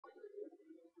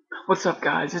What's up,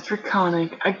 guys? It's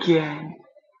R3CoNiK again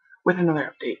with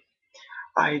another update.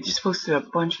 I just posted a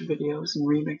bunch of videos and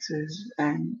remixes,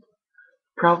 and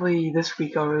probably this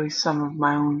week I'll release some of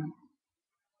my own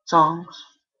songs.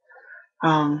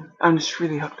 I'm just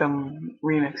really hooked on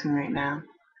remixing right now.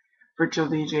 Virtual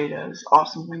DJ does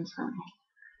awesome things for me,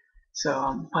 so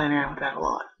I'm playing around with that a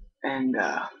lot, and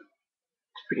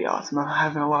it's pretty awesome. I'm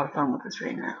having a lot of fun with this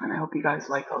right now, and I hope you guys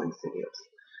like all these videos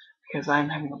because I'm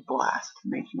having a blast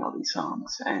making all these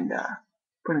songs and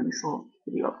putting these little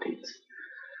video updates.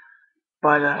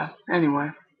 But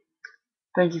anyway,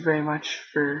 thank you very much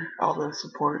for all the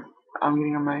support I'm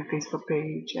getting on my Facebook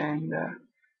page and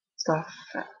stuff,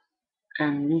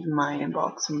 and even my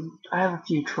inbox. And I have a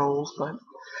few trolls, but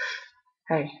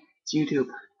hey, it's YouTube.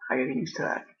 I get used to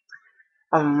that.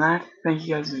 Other than that, thank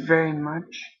you guys very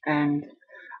much, and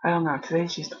I don't know,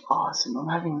 today's just awesome. I'm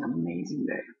having an amazing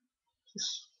day.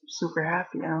 Just super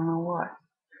happy. I don't know why.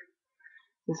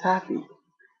 Just happy.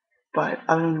 But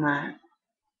other than that,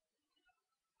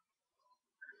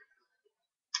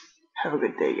 have a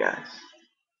good day, guys.